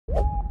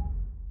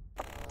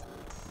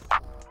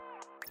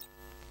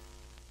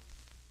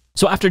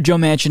So after Joe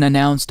Manchin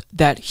announced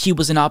that he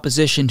was in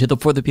opposition to the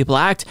For the People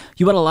Act,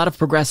 you had a lot of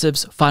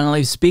progressives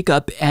finally speak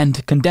up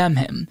and condemn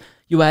him.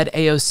 You had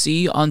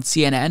AOC on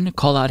CNN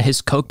call out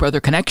his Koch brother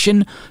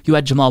connection. You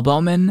had Jamal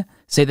Bowman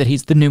say that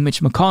he's the new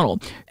Mitch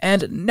McConnell.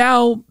 And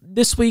now,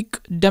 this week,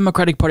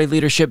 Democratic Party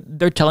leadership,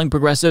 they're telling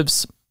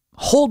progressives,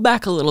 hold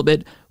back a little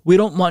bit. We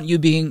don't want you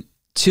being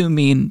too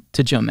mean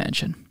to Joe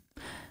Manchin.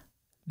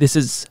 This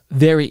is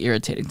very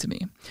irritating to me.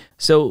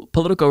 So,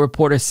 Politico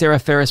reporter Sarah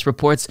Ferris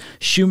reports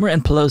Schumer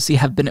and Pelosi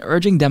have been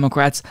urging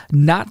Democrats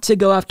not to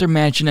go after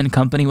Manchin and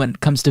company when it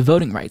comes to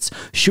voting rights.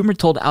 Schumer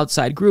told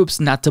outside groups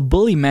not to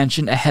bully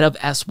Manchin ahead of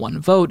S1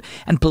 vote,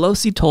 and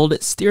Pelosi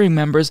told steering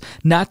members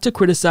not to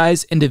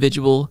criticize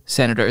individual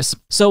senators.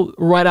 So,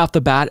 right off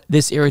the bat,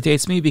 this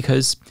irritates me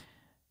because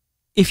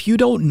if you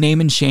don't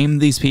name and shame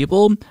these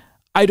people,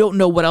 I don't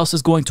know what else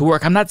is going to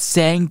work. I'm not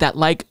saying that,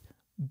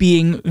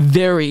 being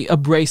very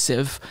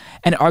abrasive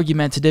and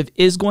argumentative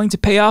is going to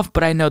pay off,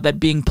 but I know that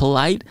being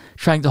polite,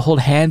 trying to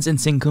hold hands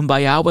and sing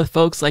Kumbaya with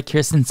folks like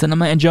Kyrsten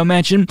Sinema and Joe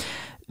Manchin,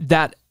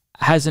 that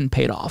hasn't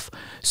paid off.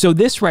 So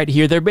this right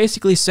here, they're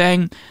basically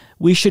saying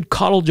we should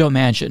coddle Joe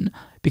Manchin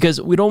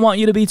because we don't want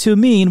you to be too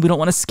mean, we don't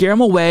want to scare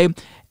him away,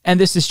 and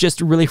this is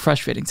just really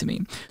frustrating to me.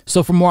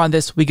 So for more on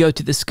this, we go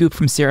to the scoop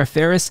from Sarah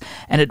Ferris,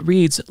 and it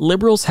reads,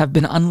 liberals have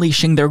been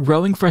unleashing their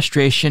growing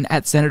frustration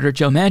at Senator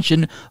Joe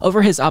Manchin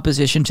over his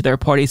opposition to their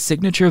party's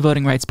signature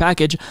voting rights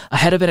package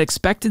ahead of an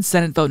expected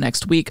Senate vote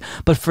next week.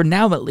 But for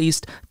now, at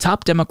least,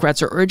 top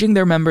Democrats are urging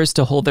their members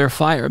to hold their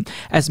fire.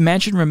 As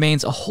Manchin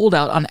remains a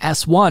holdout on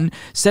S1,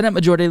 Senate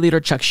Majority Leader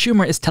Chuck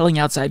Schumer is telling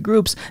outside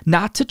groups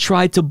not to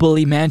try to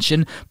bully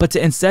Manchin, but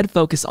to instead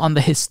focus on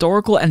the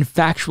historical and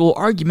factual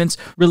arguments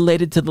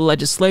related to the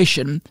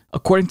legislation,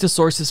 according to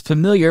sources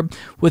familiar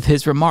with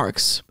his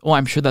remarks. Oh,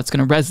 I'm sure that's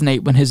going to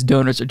resonate when his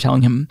donors are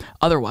telling him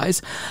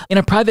otherwise. In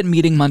a private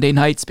meeting Monday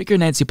night, Speaker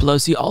Nancy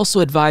Pelosi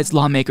also advised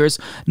lawmakers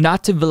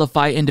not to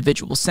vilify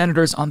individual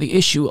senators on the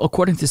issue,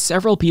 according to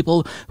several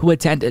people who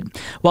attended.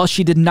 While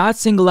she did not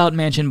single out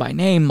Manchin by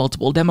name,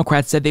 multiple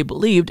Democrats said they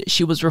believed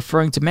she was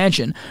referring to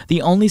Manchin,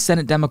 the only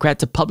Senate Democrat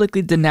to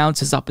publicly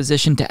denounce his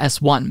opposition to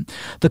S1.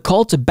 The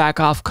call to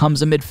back off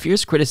comes amid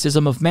fierce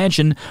criticism of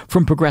Manchin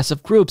from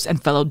progressive groups and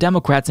fellow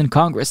Democrats in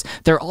Congress.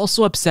 They're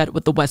also upset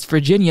with the West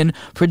Virginian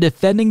for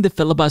defending the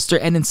filibuster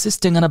and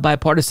insisting on a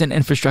bipartisan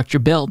infrastructure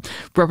bill.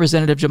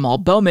 Representative Jamal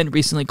Bowman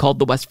recently called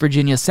the West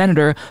Virginia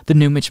senator the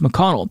new Mitch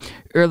McConnell.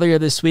 Earlier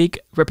this week,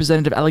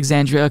 Representative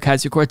Alexandria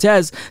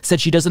Ocasio-Cortez said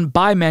she doesn't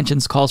buy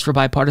Manchin's calls for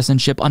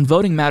bipartisanship on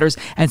voting matters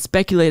and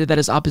speculated that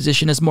his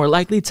opposition is more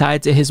likely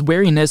tied to his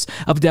wariness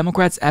of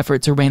Democrats'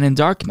 effort to rein in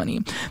dark money.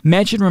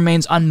 Manchin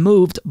remains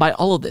unmoved by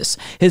all of this.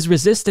 His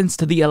resistance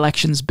to the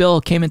elections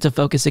bill came into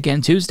focus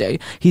again Tuesday.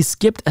 He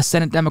skipped a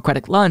Senate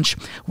Democratic lunch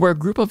where a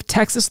group of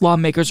Texas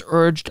lawmakers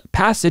urged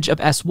passage of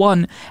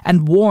S1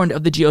 and warned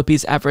of the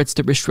GOP's efforts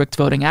to restrict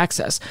voting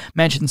access.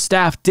 Manchin's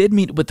staff did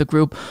meet with the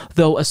group,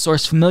 though a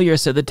source familiar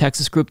said the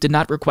Texas group did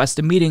not request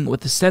a meeting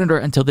with the senator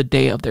until the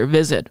day of their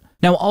visit.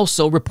 Now,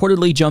 also,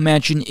 reportedly, Joe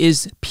Manchin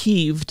is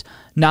peeved,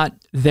 not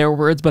their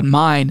words, but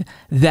mine,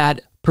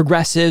 that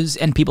progressives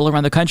and people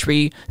around the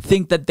country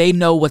think that they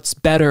know what's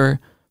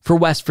better for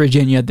West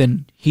Virginia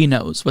than he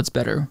knows what's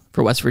better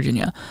for West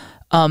Virginia.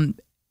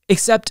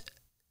 Except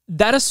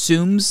that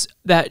assumes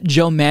that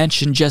Joe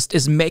Manchin just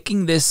is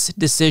making this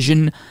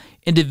decision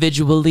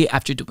individually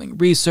after doing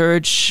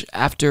research,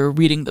 after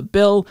reading the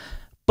bill,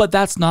 but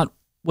that's not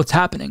what's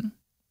happening.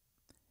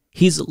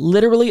 He's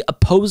literally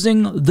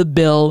opposing the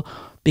bill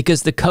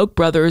because the Koch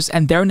brothers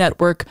and their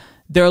network,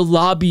 they're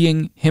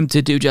lobbying him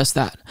to do just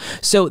that.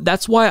 So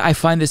that's why I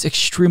find this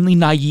extremely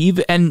naive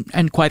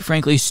and quite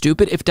frankly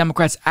stupid if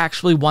Democrats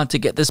actually want to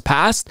get this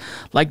passed,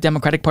 like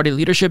Democratic Party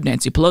leadership,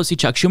 Nancy Pelosi,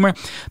 Chuck Schumer,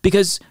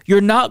 because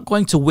you're not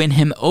going to win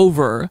him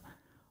over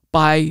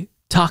by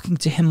talking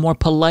to him more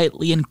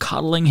politely and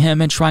coddling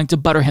him and trying to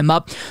butter him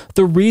up.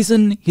 The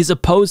reason he's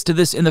opposed to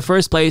this in the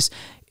first place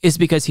is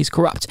because he's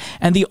corrupt.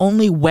 And the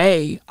only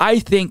way I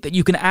think that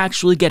you can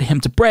actually get him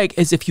to break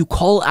is if you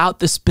call out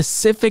the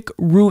specific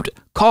root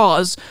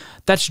cause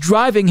that's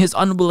driving his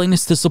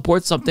unwillingness to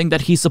support something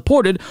that he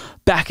supported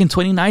back in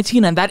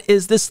 2019. And that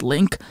is this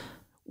link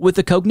with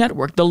the Koch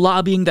network, the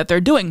lobbying that they're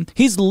doing.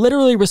 He's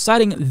literally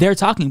reciting their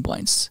talking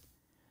points.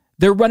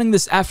 They're running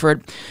this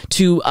effort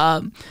to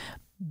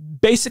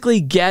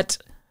basically get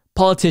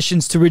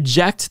politicians to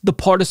reject the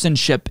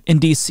partisanship in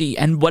D.C.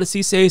 And what does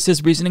he say is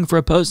his reasoning for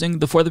opposing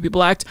the For the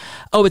People Act?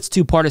 Oh, it's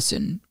too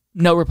partisan.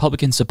 No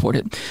Republicans support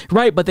it.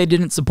 Right, but they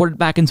didn't support it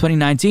back in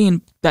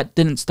 2019. That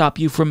didn't stop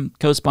you from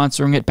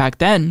co-sponsoring it back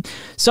then.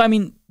 So, I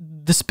mean,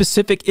 the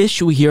specific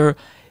issue here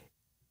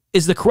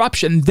is the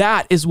corruption.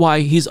 That is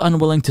why he's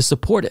unwilling to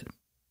support it.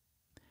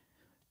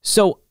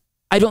 So,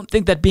 I don't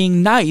think that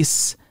being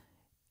nice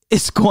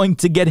is going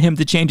to get him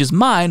to change his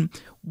mind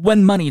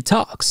when money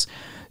talks.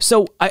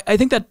 So I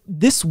think that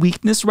this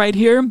weakness right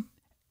here,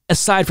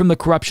 aside from the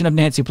corruption of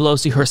Nancy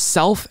Pelosi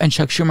herself and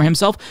Chuck Schumer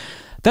himself,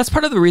 that's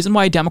part of the reason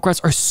why Democrats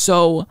are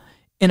so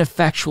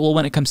ineffectual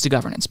when it comes to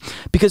governance.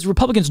 Because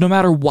Republicans, no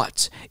matter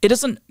what, it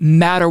doesn't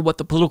matter what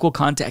the political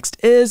context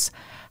is,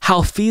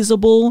 how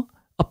feasible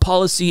a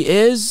policy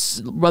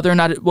is, whether or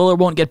not it will or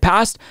won't get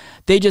passed,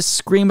 they just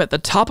scream at the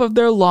top of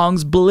their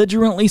lungs,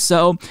 belligerently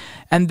so,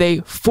 and they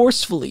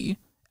forcefully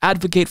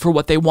advocate for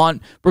what they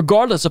want,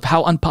 regardless of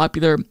how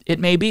unpopular it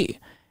may be.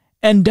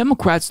 And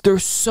Democrats, they're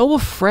so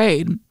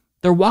afraid,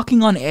 they're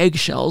walking on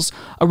eggshells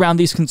around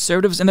these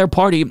conservatives in their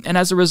party, and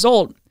as a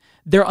result,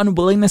 their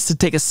unwillingness to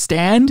take a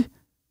stand,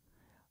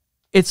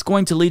 it's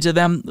going to lead to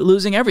them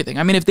losing everything.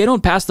 I mean, if they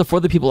don't pass the For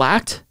the People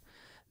Act,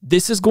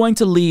 this is going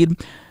to lead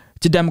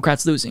to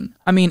Democrats losing.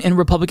 I mean, in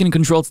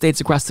Republican-controlled states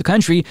across the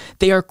country,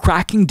 they are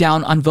cracking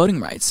down on voting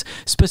rights.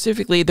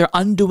 Specifically, they're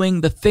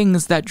undoing the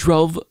things that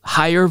drove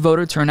higher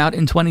voter turnout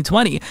in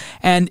 2020.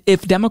 And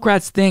if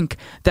Democrats think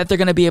that they're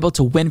going to be able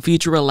to win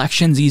future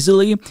elections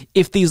easily,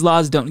 if these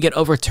laws don't get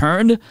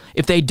overturned,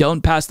 if they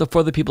don't pass the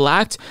For the People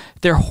Act,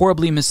 they're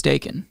horribly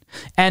mistaken.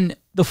 And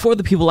the For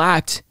the People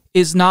Act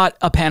is not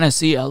a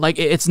panacea. Like,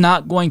 it's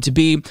not going to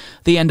be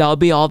the end-all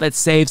be-all that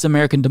saves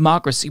American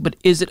democracy, but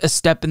is it a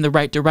step in the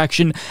right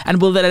direction?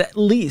 And will it at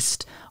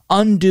least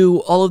undo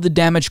all of the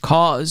damage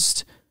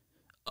caused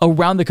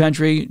around the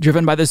country,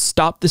 driven by this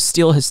Stop the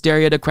Steal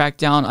hysteria to crack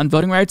down on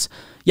voting rights?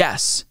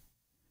 Yes.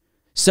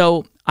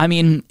 So, I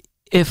mean,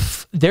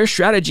 if their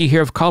strategy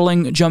here of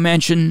calling Joe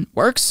Manchin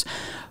works,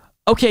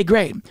 okay,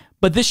 great.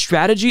 But this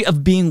strategy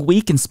of being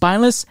weak and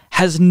spineless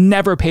has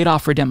never paid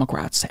off for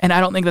Democrats. And I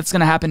don't think that's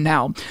going to happen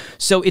now.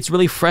 So it's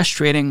really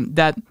frustrating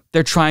that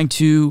they're trying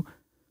to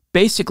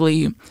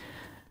basically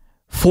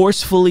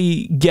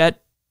forcefully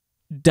get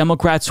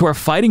Democrats who are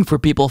fighting for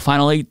people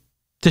finally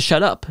to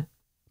shut up,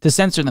 to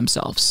censor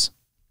themselves.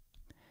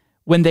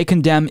 When they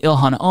condemn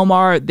Ilhan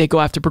Omar, they go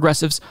after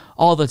progressives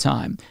all the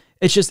time.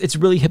 It's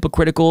really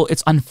hypocritical.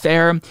 It's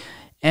unfair.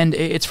 And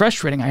it's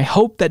frustrating. I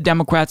hope that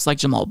Democrats like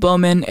Jamal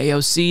Bowman,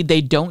 AOC,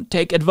 they don't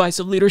take advice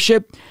of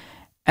leadership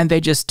and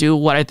they just do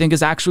what I think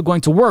is actually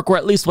going to work, or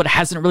at least what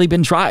hasn't really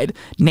been tried,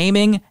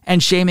 naming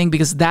and shaming,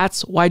 because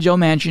that's why Joe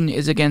Manchin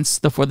is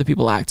against the For the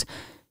People Act.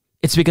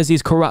 It's because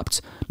he's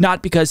corrupt,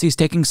 not because he's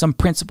taking some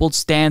principled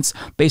stance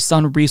based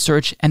on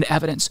research and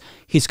evidence.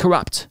 He's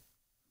corrupt.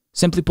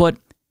 Simply put,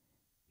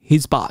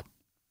 he's bought.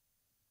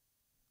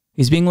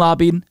 He's being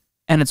lobbied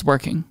and it's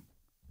working.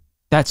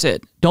 That's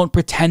it. Don't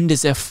pretend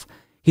as if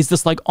he's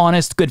this, like,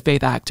 honest, good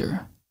faith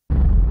actor.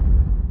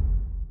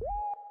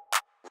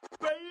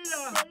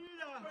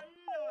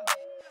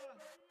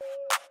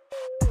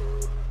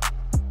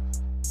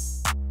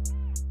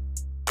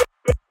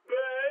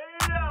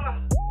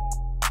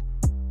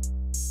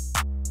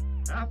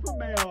 Alpha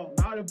male,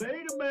 not a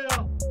beta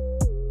male.